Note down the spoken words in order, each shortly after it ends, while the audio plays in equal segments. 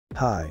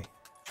Hi.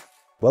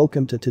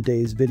 Welcome to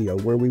today's video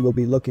where we will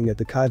be looking at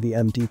the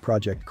KivyMD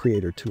project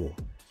creator tool.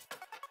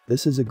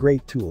 This is a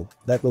great tool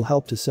that will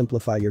help to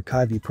simplify your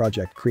Kivy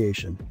project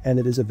creation, and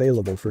it is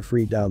available for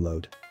free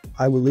download.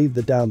 I will leave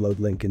the download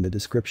link in the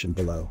description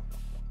below.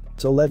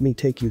 So let me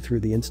take you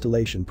through the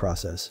installation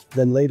process,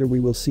 then later we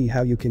will see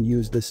how you can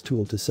use this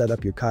tool to set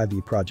up your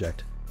Kivy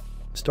project.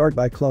 Start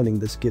by cloning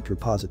this Git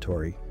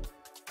repository.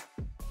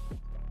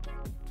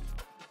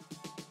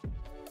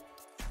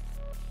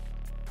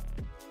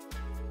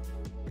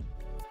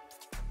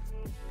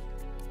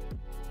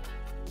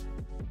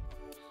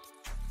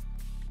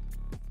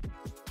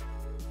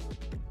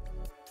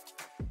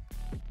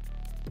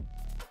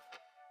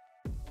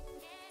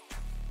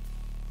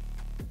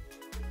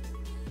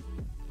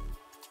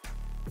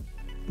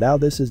 Now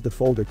this is the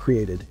folder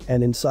created,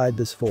 and inside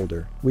this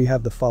folder, we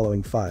have the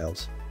following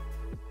files.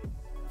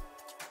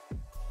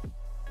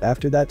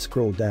 After that,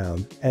 scroll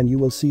down, and you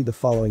will see the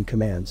following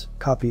commands.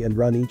 Copy and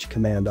run each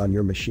command on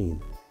your machine.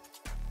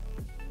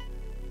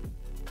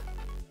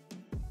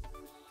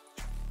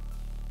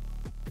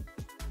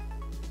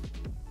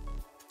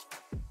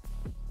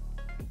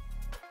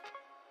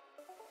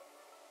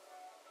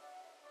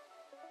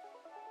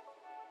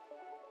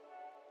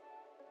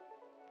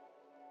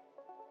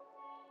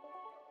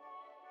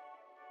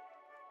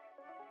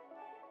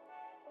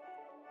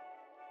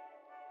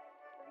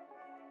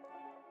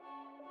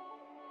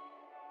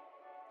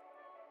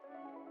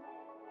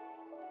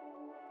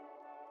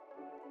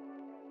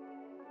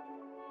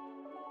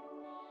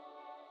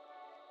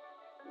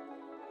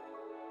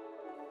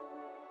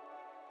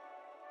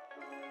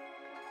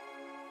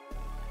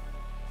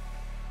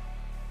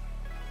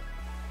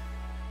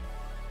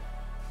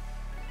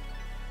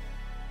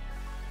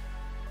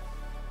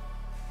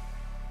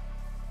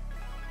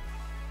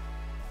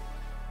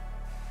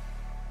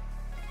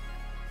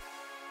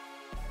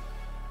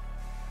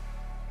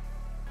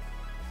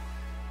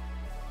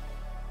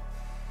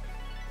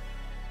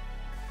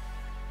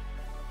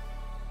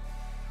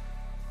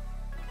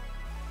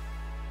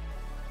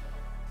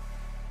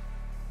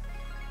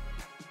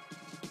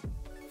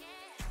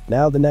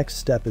 Now the next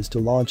step is to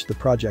launch the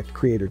project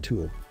creator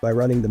tool by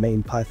running the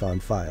main Python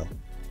file.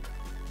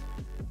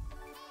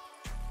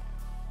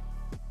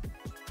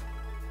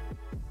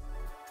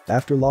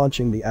 After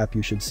launching the app,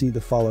 you should see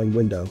the following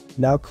window.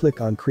 Now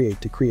click on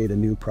Create to create a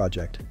new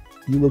project.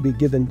 You will be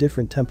given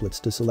different templates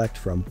to select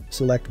from.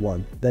 Select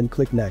one, then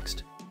click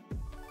Next.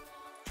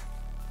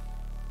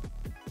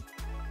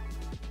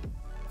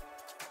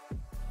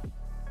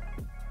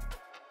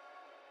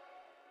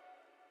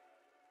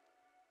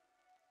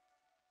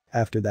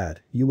 After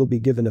that, you will be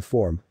given a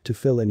form to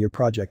fill in your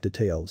project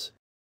details.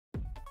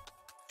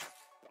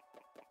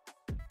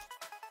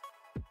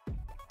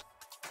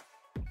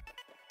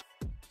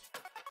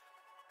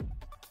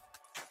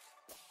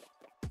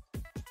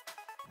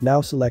 Now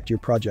select your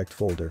project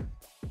folder.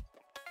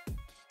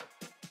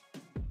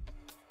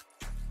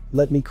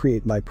 Let me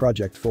create my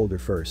project folder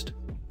first.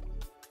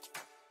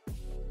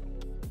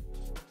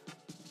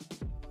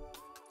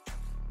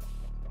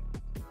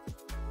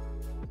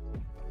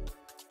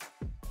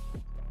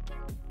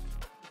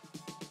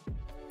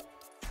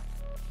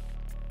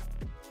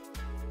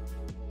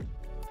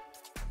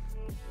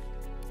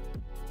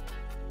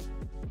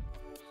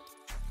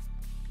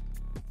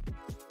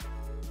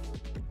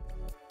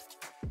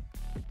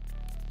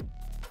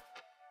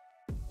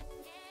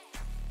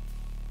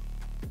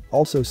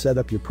 Also set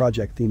up your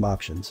project theme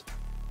options.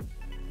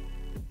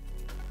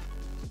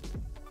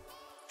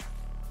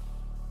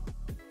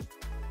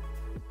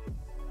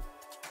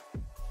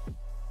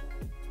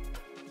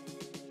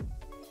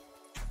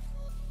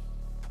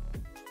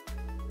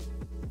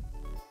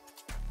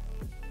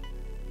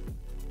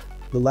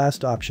 The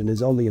last option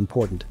is only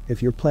important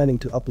if you're planning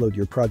to upload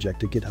your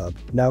project to GitHub.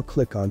 Now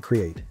click on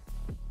Create.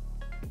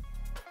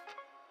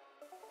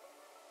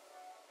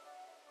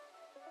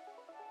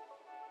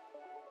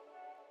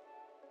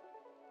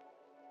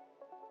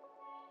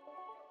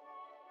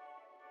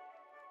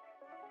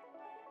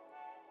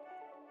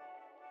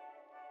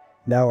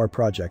 Now our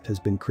project has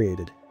been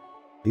created.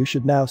 You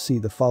should now see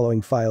the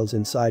following files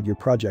inside your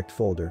project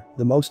folder.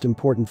 The most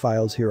important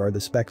files here are the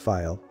spec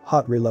file,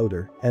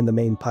 hotreloader, and the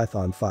main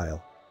Python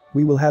file.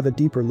 We will have a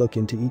deeper look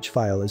into each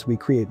file as we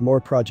create more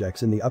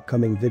projects in the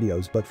upcoming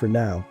videos, but for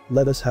now,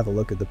 let us have a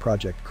look at the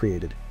project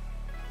created.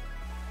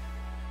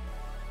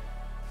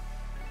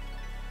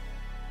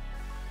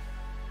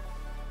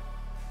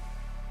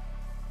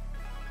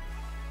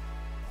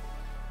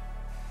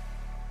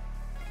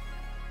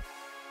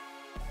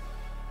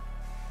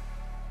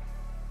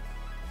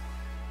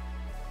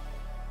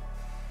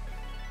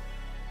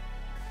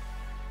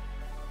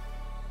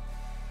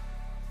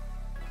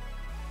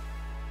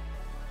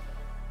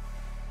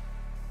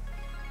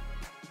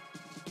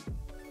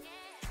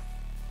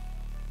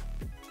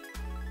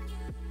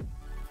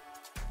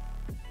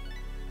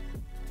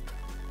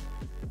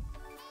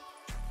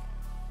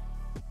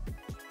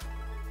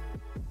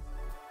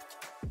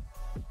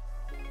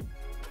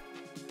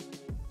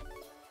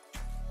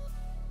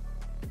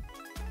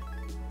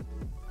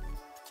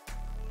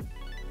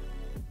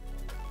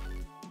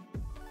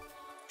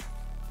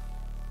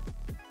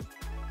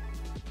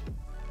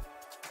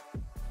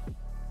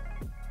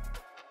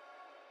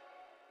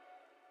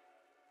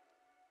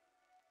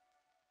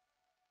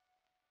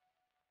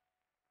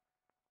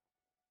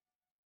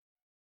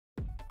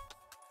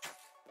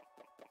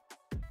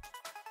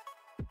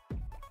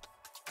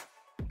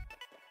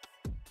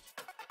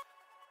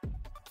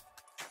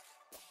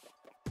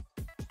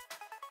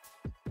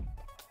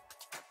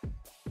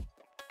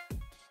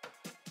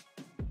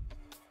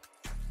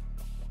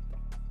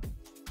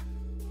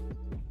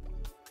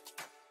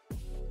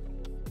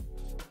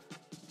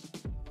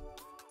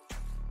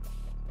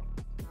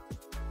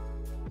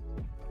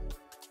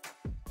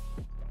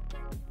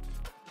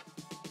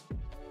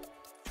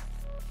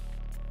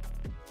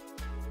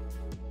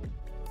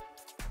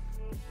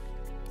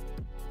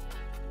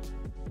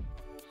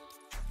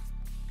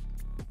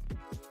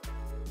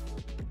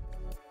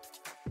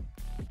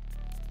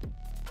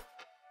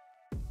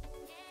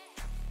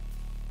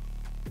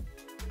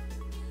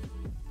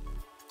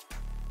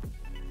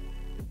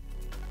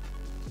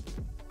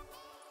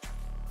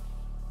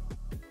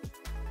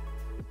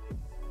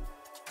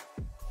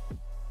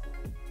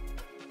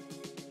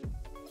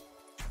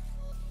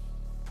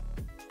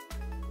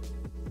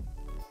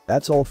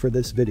 That's all for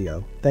this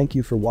video. Thank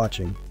you for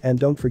watching, and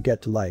don't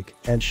forget to like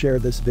and share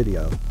this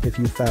video if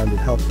you found it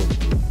helpful.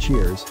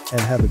 Cheers,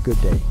 and have a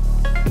good day.